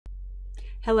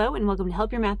Hello and welcome to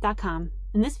helpyourmath.com.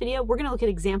 In this video, we're going to look at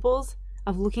examples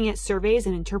of looking at surveys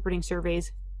and interpreting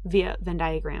surveys via Venn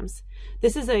diagrams.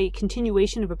 This is a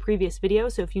continuation of a previous video,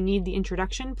 so if you need the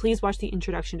introduction, please watch the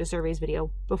introduction to surveys video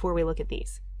before we look at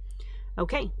these.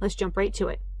 Okay, let's jump right to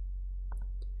it.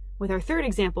 With our third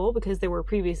example, because there were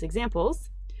previous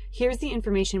examples, here's the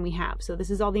information we have. So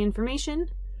this is all the information.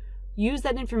 Use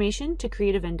that information to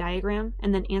create a Venn diagram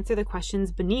and then answer the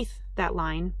questions beneath that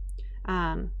line.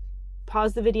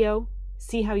 Pause the video,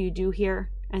 see how you do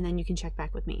here, and then you can check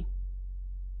back with me.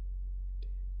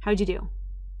 How'd you do?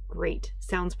 Great.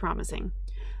 Sounds promising.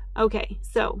 Okay,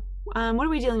 so what are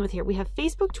we dealing with here? We have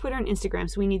Facebook, Twitter, and Instagram,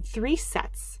 so we need 3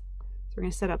 sets. So we're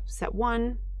going to set up set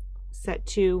 1, set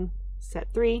 2,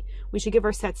 set 3. We should give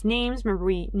our sets names. Remember,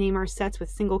 we name our sets with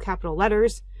single capital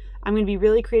letters. I'm going to be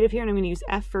really creative here, and I'm going to use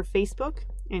F for Facebook,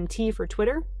 and T for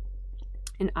Twitter,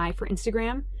 and I for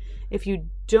Instagram. If you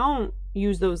don't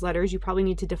use those letters, you probably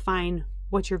need to define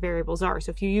what your variables are. So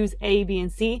if you use A, B, and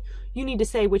C, you need to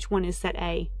say which one is set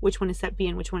A, which one is set B,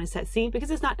 and which one is set C, because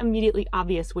it's not immediately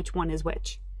obvious which one is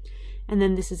which. And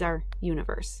then this is our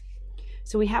universe.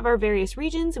 So we have our various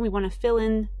regions, and we want to fill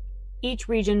in each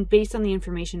region based on the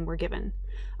information we're given.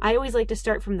 I always like to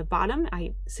start from the bottom.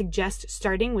 I suggest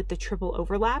starting with the triple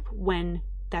overlap when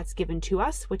that's given to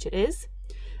us, which it is.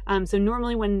 So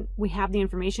normally when we have the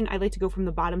information, I like to go from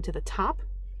the bottom to the top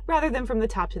rather than from the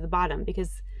top to the bottom,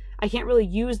 because I can't really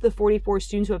use the 44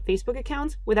 students who have Facebook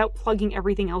accounts without plugging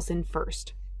everything else in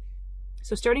first.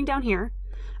 So starting down here,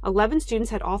 11 students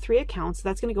had all 3 accounts. So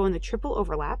that's going to go in the triple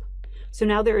overlap. So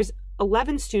now there's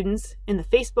 11 students in the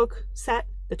Facebook set,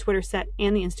 the Twitter set,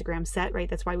 and the Instagram set, right?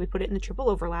 That's why we put it in the triple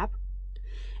overlap.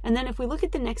 And then if we look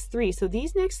at the next 3, so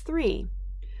these next 3,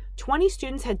 20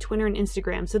 students had Twitter and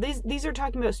Instagram. So these are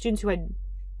talking about students who had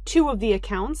 2 of the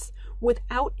accounts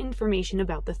without information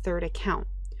about the 3rd account.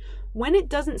 When it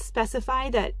doesn't specify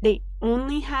that they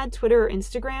only had Twitter or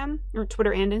Instagram, or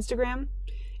Twitter and Instagram,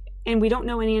 and we don't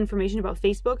know any information about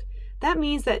Facebook, that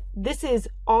means that this is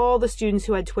all the students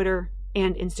who had Twitter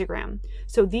and Instagram.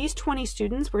 So these 20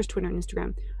 students, where's Twitter and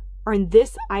Instagram, are in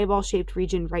this eyeball-shaped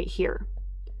region right here,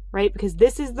 right? Because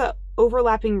this is the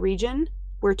overlapping region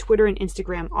where Twitter and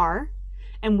Instagram are,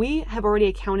 and we have already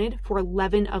accounted for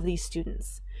 11 of these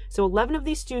students. So 11 of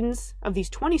these students, of these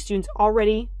 20 students,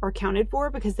 already are accounted for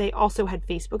because they also had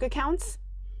Facebook accounts,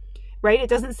 right? It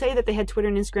doesn't say that they had Twitter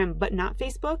and Instagram but not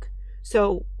Facebook,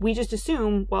 so we just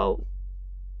assume, well,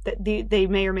 that they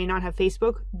may or may not have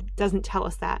Facebook. It doesn't tell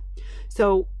us that.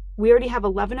 So we already have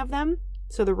 11 of them,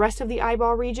 so the rest of the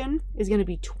eyeball region is going to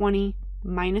be 20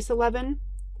 minus 11,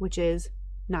 which is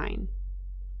 9.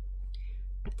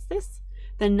 That's this.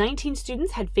 Then 19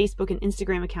 students had Facebook and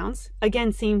Instagram accounts.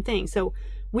 Again, same thing. So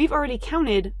we've already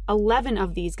counted 11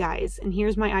 of these guys. And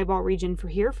here's my eyeball region for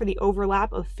here for the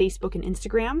overlap of Facebook and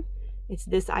Instagram. It's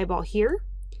this eyeball here.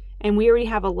 And we already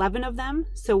have 11 of them.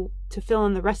 So to fill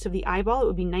in the rest of the eyeball, it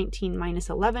would be 19 minus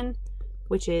 11,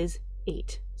 which is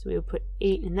 8. So we would put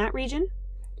 8 in that region.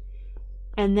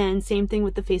 And then same thing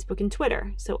with the Facebook and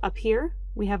Twitter. So up here,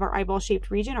 we have our eyeball-shaped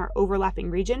region, our overlapping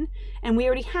region, and we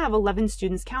already have 11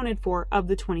 students counted for of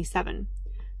the 27.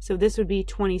 So this would be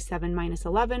 27 minus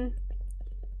 11,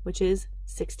 which is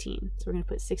 16. So we're going to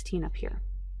put 16 up here.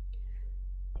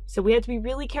 So we have to be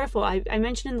really careful. I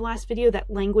mentioned in the last video that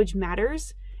language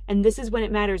matters, and this is when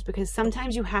it matters because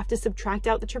sometimes you have to subtract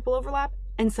out the triple overlap,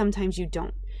 and sometimes you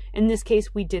don't. In this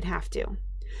case, we did have to.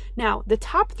 Now, the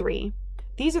top 3,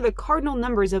 these are the cardinal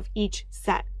numbers of each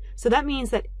set. So that means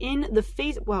that in the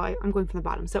I'm going from the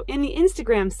bottom. So in the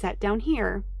Instagram set down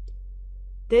here,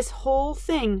 this whole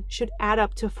thing should add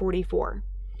up to 44.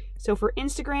 So for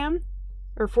Instagram,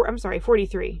 I'm sorry,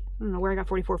 43. I don't know where I got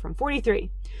 44 from.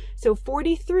 43. So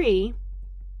 43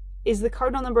 is the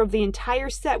cardinal number of the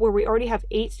entire set where we already have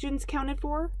 8 students counted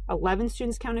for, 11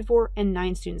 students counted for, and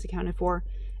 9 students accounted for.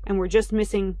 And we're just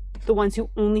missing the ones who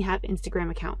only have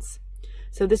Instagram accounts.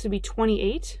 So this would be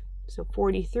 28. So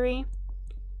 43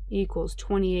 equals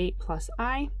 28 plus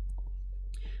I,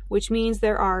 which means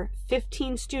there are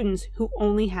 15 students who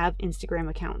only have Instagram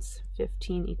accounts.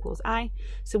 15 equals I.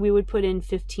 So we would put in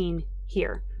 15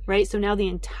 here, right? So now the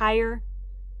entire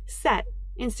set,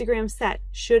 Instagram set,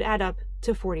 should add up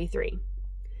to 43.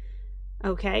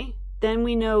 Okay, then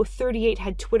we know 38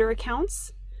 had Twitter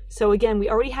accounts. So again, we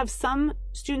already have some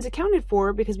students accounted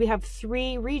for because we have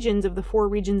 3 regions of the 4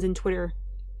 regions in Twitter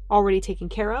already taken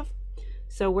care of.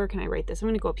 So where can I write this? I'm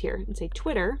going to go up here and say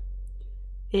Twitter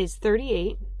is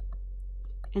 38,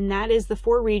 and that is the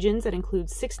 4 regions that include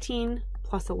 16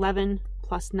 plus 11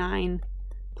 plus 9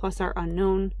 plus our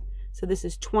unknown. So this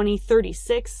is 20,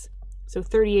 36. So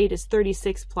 38 is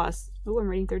 36 plus, oh, I'm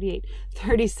writing 38,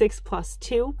 36 plus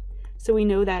 2. So we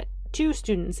know that 2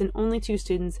 students and only 2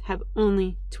 students have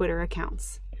only Twitter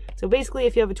accounts. So basically,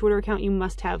 if you have a Twitter account, you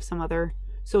must have some other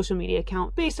social media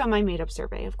account based on my made-up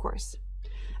survey, of course.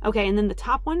 Okay, and then the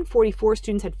top one, 44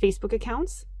 students had Facebook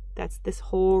accounts. That's this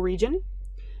whole region.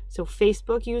 So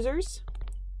Facebook users,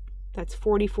 that's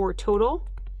 44 total,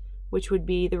 which would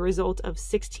be the result of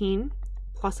 16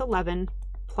 plus 11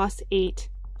 plus 8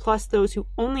 plus those who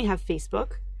only have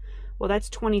Facebook. Well,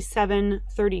 that's 27,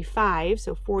 35,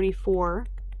 so 44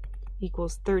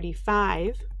 equals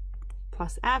 35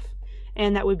 plus F,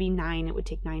 and that would be 9. It would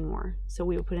take 9 more. So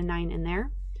we would put a 9 in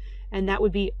there. And that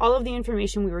would be all of the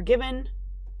information we were given,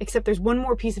 except there's one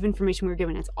more piece of information we were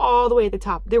given. It's all the way at the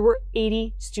top. There were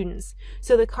 80 students.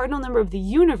 So the cardinal number of the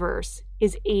universe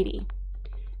is 80.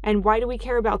 And why do we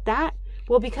care about that?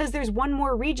 Well, because there's one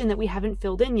more region that we haven't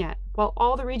filled in yet. While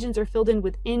all the regions are filled in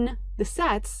within the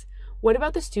sets, what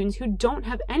about the students who don't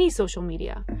have any social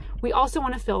media? We also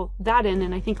want to fill that in,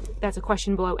 and I think that's a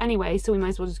question below anyway, so we might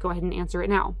as well just go ahead and answer it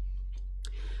now.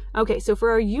 Okay, so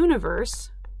for our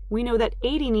universe, we know that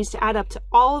 80 needs to add up to,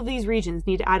 all of these regions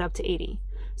need to add up to 80.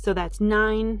 So that's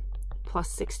 9 plus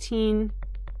 16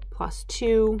 plus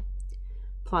 2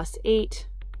 plus 8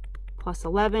 plus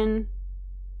 11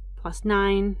 plus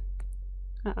 9.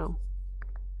 Let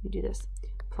me do this.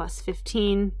 Plus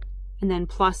 15, and then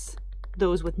plus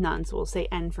those with none. So we'll say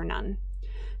N for none.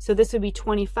 So this would be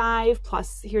 25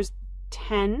 plus, here's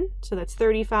 10. So that's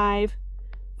 35,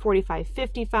 45,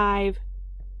 55,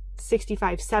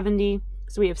 65, 70.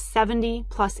 So we have 70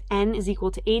 plus N is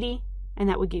equal to 80. And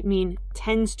that would mean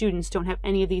 10 students don't have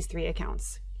any of these 3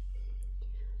 accounts.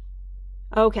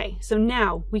 Okay, so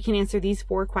now we can answer these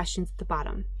 4 questions at the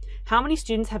bottom. How many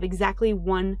students have exactly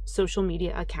 1 social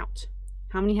media account?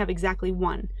 How many have exactly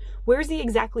 1? Where's the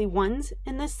exactly 1s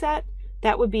in this set?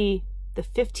 That would be the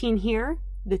 15 here,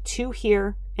 the 2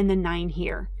 here, and the 9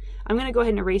 here. I'm going to go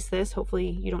ahead and erase this. Hopefully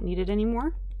you don't need it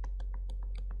anymore.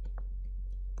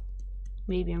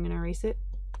 Maybe I'm going to erase it.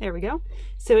 There we go.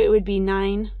 So it would be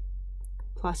 9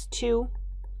 plus 2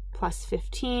 plus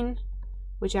 15,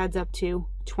 which adds up to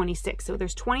 26. So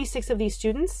there's 26 of these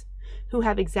students who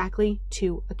have exactly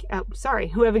who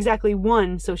have exactly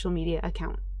 1 social media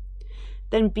account.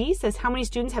 Then B says how many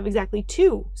students have exactly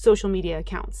 2 social media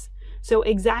accounts. So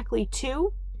exactly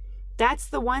 2, that's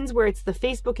the ones where it's the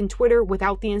Facebook and Twitter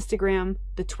without the Instagram,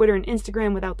 the Twitter and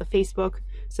Instagram without the Facebook.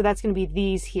 So that's going to be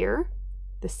these here,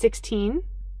 the 16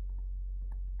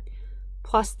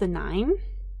 plus the 9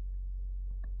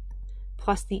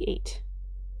 plus the 8.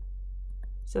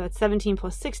 So that's 17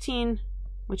 plus 16,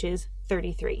 which is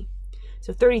 33.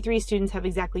 So 33 students have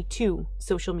exactly 2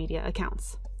 social media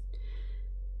accounts.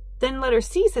 Then letter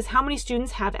C says how many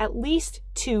students have at least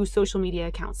 2 social media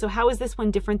accounts. So how is this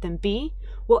one different than B?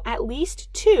 Well, at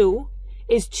least 2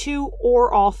 is 2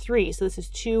 or all 3. So this is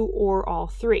 2 or all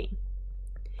 3.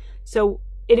 So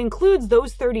it includes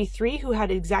those 33 who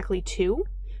had exactly 2,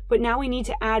 but now we need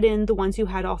to add in the ones who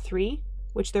had all 3,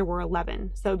 which there were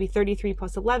 11. So that would be 33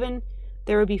 plus 11.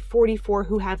 There would be 44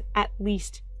 who have at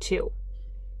least 2.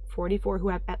 44 who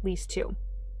have at least 2.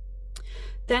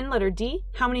 Then letter D,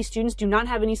 how many students do not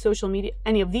have any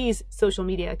of these social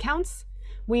media accounts?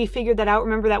 We figured that out.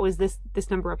 Remember that was this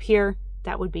number up here.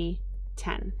 That would be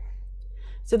 10.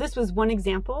 So this was one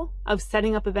example of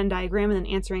setting up a Venn diagram and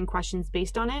then answering questions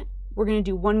based on it. We're going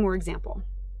to do one more example.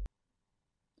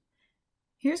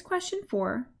 Here's question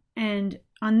 4, and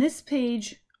on this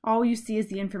page, all you see is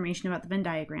the information about the Venn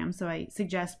diagram. So I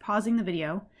suggest pausing the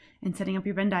video and setting up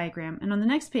your Venn diagram. And on the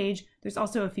next page, there's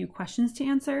also a few questions to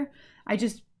answer.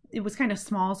 It was kind of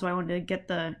small, so I wanted to get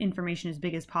the information as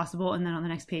big as possible. And then on the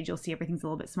next page, you'll see everything's a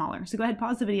little bit smaller. So go ahead,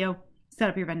 pause the video, set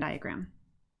up your Venn diagram.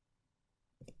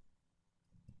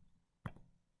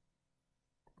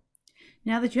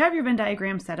 Now that you have your Venn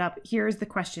diagram set up, here's the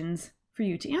questions for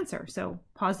you to answer. So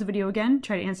pause the video again,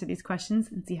 try to answer these questions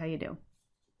and see how you do.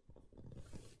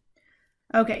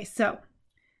 Okay, so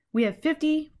we have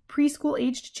 50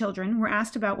 preschool-aged children were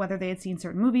asked about whether they had seen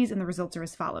certain movies, and the results are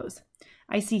as follows.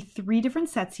 I see 3 different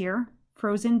sets here,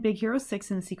 Frozen, Big Hero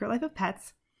 6, and The Secret Life of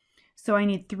Pets. So I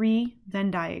need 3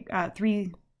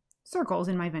 circles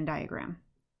in my Venn diagram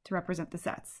to represent the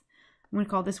sets. I'm going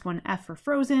to call this one F for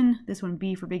Frozen, this one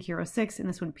B for Big Hero 6, and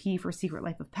this one P for Secret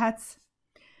Life of Pets.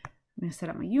 I'm going to set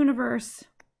up my universe.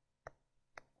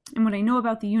 And what I know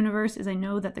about the universe is I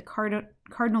know that the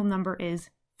cardinal number is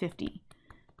 50.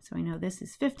 So I know this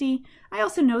is 50. I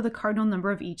also know the cardinal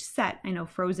number of each set. I know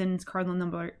Frozen's cardinal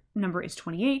number is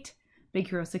 28. Big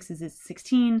Hero 6's is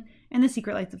 16, and The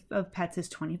Secret Life of Pets is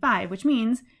 25, which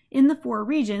means in the 4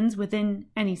 regions within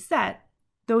any set,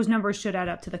 those numbers should add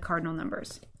up to the cardinal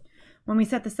numbers. When we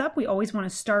set this up, we always want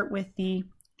to start with the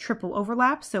triple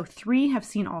overlap. So 3 have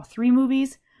seen all 3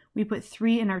 movies. We put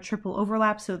 3 in our triple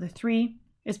overlap, so the 3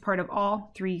 is part of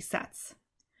all 3 sets.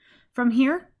 From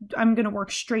here, I'm going to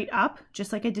work straight up,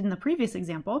 just like I did in the previous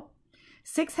example.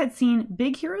 6 had seen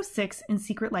Big Hero 6 and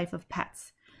Secret Life of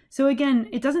Pets. So again,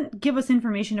 it doesn't give us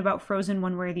information about Frozen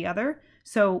one way or the other.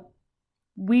 So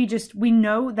we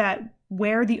know that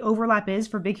where the overlap is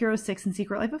for Big Hero 6 and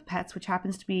Secret Life of Pets, which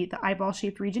happens to be the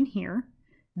eyeball-shaped region here,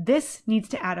 this needs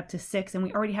to add up to 6, and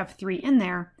we already have 3 in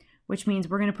there, which means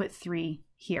we're going to put 3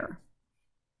 here.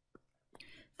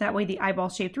 That way the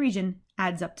eyeball-shaped region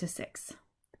adds up to 6.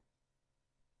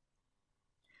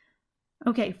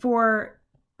 Okay, for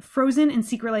Frozen and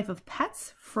Secret Life of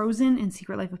Pets,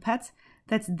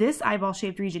 that's this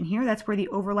eyeball-shaped region here. That's where the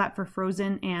overlap for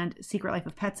Frozen and Secret Life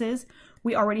of Pets is.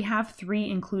 We already have 3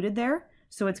 included there,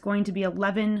 so it's going to be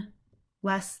 11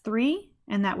 less 3,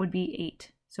 and that would be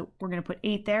 8. So we're going to put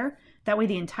 8 there. That way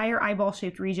the entire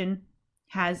eyeball-shaped region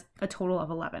has a total of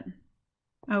 11.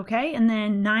 Okay, and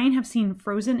then 9 have seen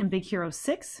Frozen and Big Hero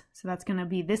 6, so that's going to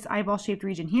be this eyeball-shaped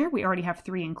region here. We already have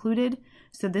 3 included,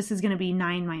 so this is going to be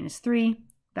 9 minus 3.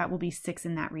 That will be 6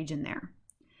 in that region there.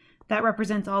 That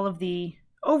represents all of the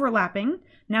overlapping.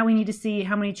 Now we need to see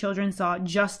how many children saw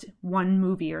just one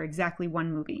movie, or exactly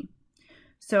one movie.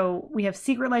 So we have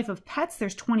Secret Life of Pets.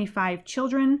 There's 25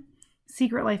 children.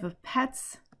 Secret Life of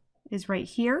Pets is right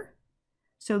here.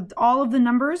 So all of the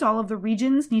numbers, all of the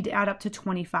regions need to add up to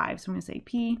 25. So I'm going to say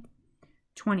P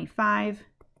 25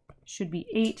 should be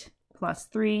 8 plus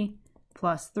 3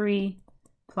 plus 3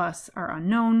 plus our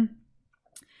unknown.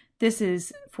 This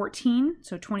is 14,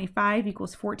 so 25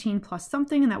 equals 14 plus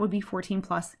something, and that would be 14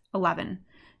 plus 11.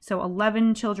 So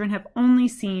 11 children have only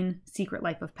seen Secret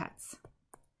Life of Pets.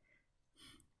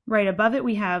 Right above it,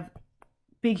 we have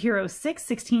Big Hero 6.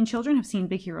 16 children have seen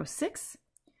Big Hero 6.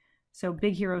 So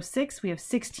Big Hero 6, we have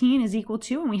 16 is equal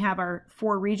to, and we have our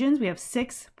 4 regions. We have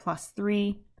 6 plus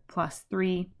 3 plus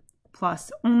 3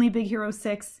 plus only Big Hero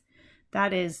 6.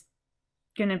 That is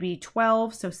going to be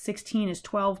 12. So 16 is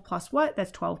 12 plus what?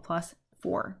 That's 12 plus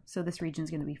 4. So this region is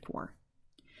going to be 4.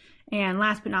 And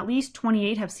last but not least,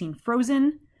 28 have seen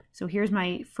Frozen. So here's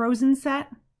my Frozen set.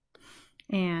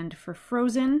 And for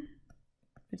Frozen,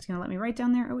 it's going to let me write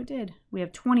down there. Oh, it did. We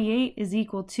have 28 is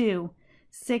equal to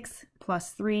 6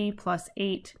 plus 3 plus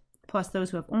 8 plus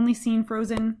those who have only seen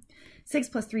Frozen. 6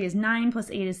 plus 3 is 9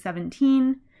 plus 8 is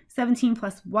 17. 17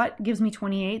 plus what gives me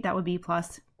 28? That would be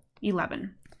plus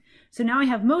 11. So now I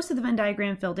have most of the Venn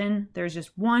diagram filled in. There's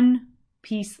just one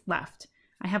piece left.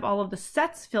 I have all of the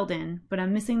sets filled in, but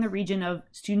I'm missing the region of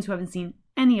students who haven't seen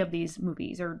any of these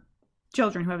movies, or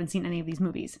children who haven't seen any of these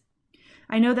movies.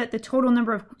 I know that the total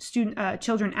number of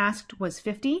children asked was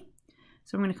 50.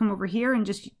 So I'm going to come over here and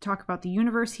just talk about the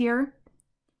universe here.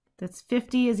 That's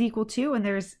 50 is equal to, and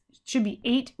there's should be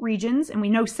 8 regions, and we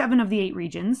know 7 of the 8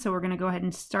 regions. So we're going to go ahead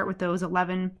and start with those.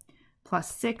 11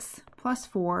 plus 6 plus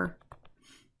 4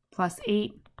 plus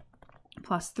 8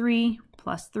 plus 3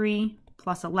 plus 3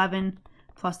 plus 11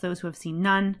 plus those who have seen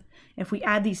none. If we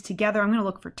add these together, I'm going to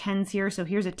look for 10s here. So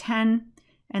here's a 10,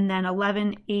 and then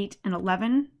 11, 8, and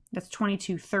 11. That's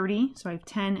 22, 30. So I have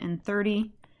 10 and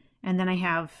 30. And then I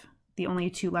have the only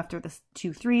 2 left are the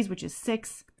 2 3s, which is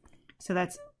 6. So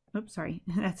that's, oops, sorry,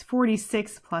 that's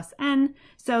 46 plus n.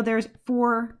 So there's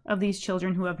 4 of these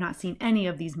children who have not seen any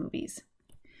of these movies.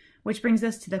 Which brings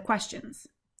us to the questions.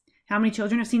 How many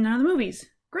children have seen none of the movies?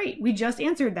 Great, we just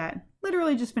answered that.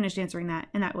 Literally just finished answering that,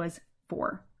 and that was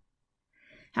 4.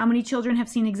 How many children have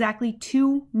seen exactly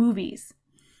 2 movies?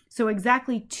 So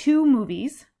exactly 2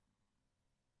 movies,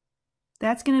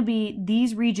 that's going to be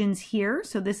these regions here.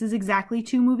 So this is exactly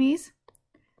 2 movies.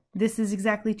 This is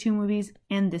exactly 2 movies,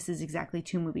 and this is exactly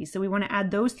 2 movies. So we want to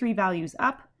add those 3 values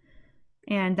up,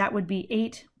 and that would be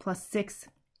 8 plus 6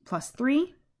 plus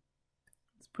 3.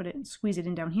 Let's put it and squeeze it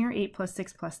in down here. 8 plus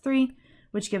 6 plus 3,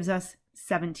 which gives us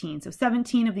 17. So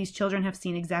 17 of these children have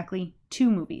seen exactly 2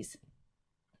 movies.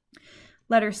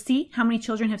 Letter C, how many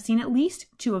children have seen at least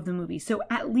 2 of the movies? So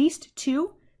at least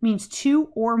 2 means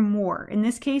 2 or more. In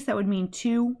this case, that would mean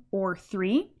 2 or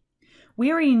 3.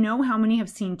 We already know how many have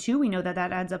seen 2. We know that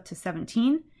that adds up to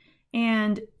 17.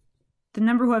 And the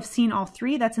number who have seen all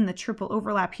 3, that's in the triple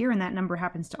overlap here, and that number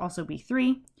happens to also be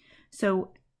 3.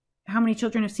 So how many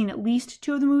children have seen at least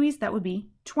 2 of the movies? That would be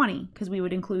 20, because we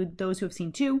would include those who have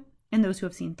seen 2 and those who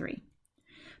have seen 3.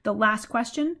 The last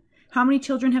question, how many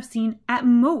children have seen at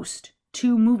most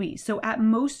 2 movies? So at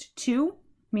most 2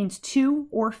 means 2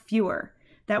 or fewer.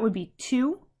 that would be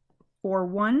 2 or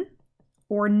 1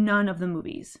 or none of the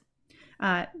movies.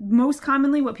 Most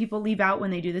commonly what people leave out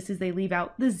when they do this is they leave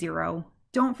out the 0.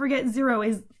 Don't forget 0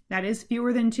 is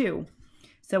fewer than 2.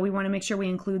 So we want to make sure we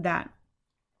include that.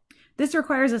 This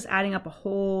requires us adding up a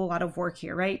whole lot of work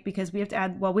here, right? Because we have to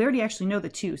add, well, we already actually know the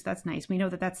 2, so that's nice. We know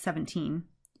that that's 17.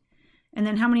 And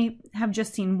then how many have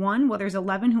just seen 1? Well, there's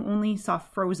 11 who only saw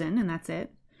Frozen, and that's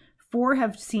it. 4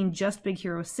 have seen just Big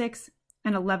Hero 6,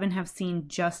 and 11 have seen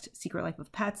just Secret Life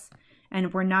of Pets.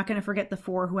 And we're not going to forget the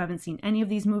 4 who haven't seen any of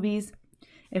these movies.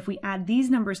 If we add these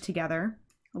numbers together,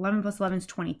 11 plus 11 is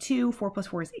 22, 4 plus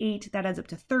 4 is 8, that adds up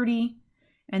to 30,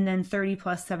 and then 30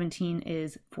 plus 17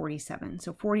 is 47.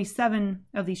 So 47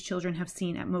 of these children have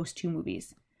seen at most 2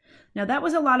 movies. Now that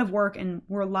was a lot of work, and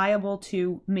we're liable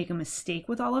to make a mistake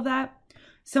with all of that.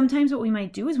 Sometimes what we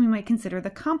might do is we might consider the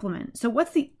complement. So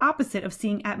what's the opposite of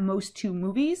seeing at most 2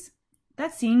 movies?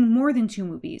 That's seeing more than 2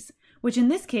 movies, which in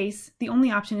this case, the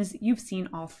only option is you've seen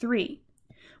all 3.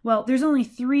 Well, there's only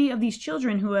 3 of these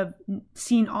children who have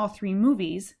seen all 3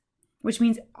 movies, which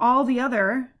means all the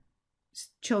other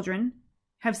children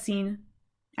have seen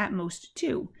at most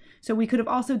 2. So we could have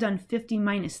also done 50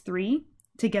 minus 3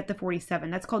 to get the 47.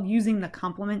 That's called using the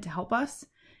complement to help us,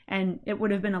 and it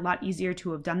would have been a lot easier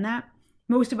to have done that.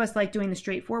 Most of us like doing the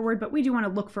straightforward, but we do want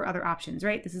to look for other options,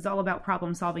 right? This is all about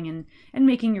problem solving and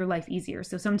making your life easier.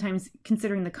 So sometimes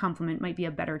considering the complement might be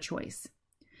a better choice.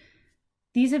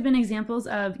 These have been examples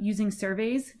of using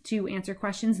surveys to answer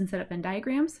questions and set up Venn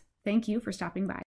diagrams. Thank you for stopping by.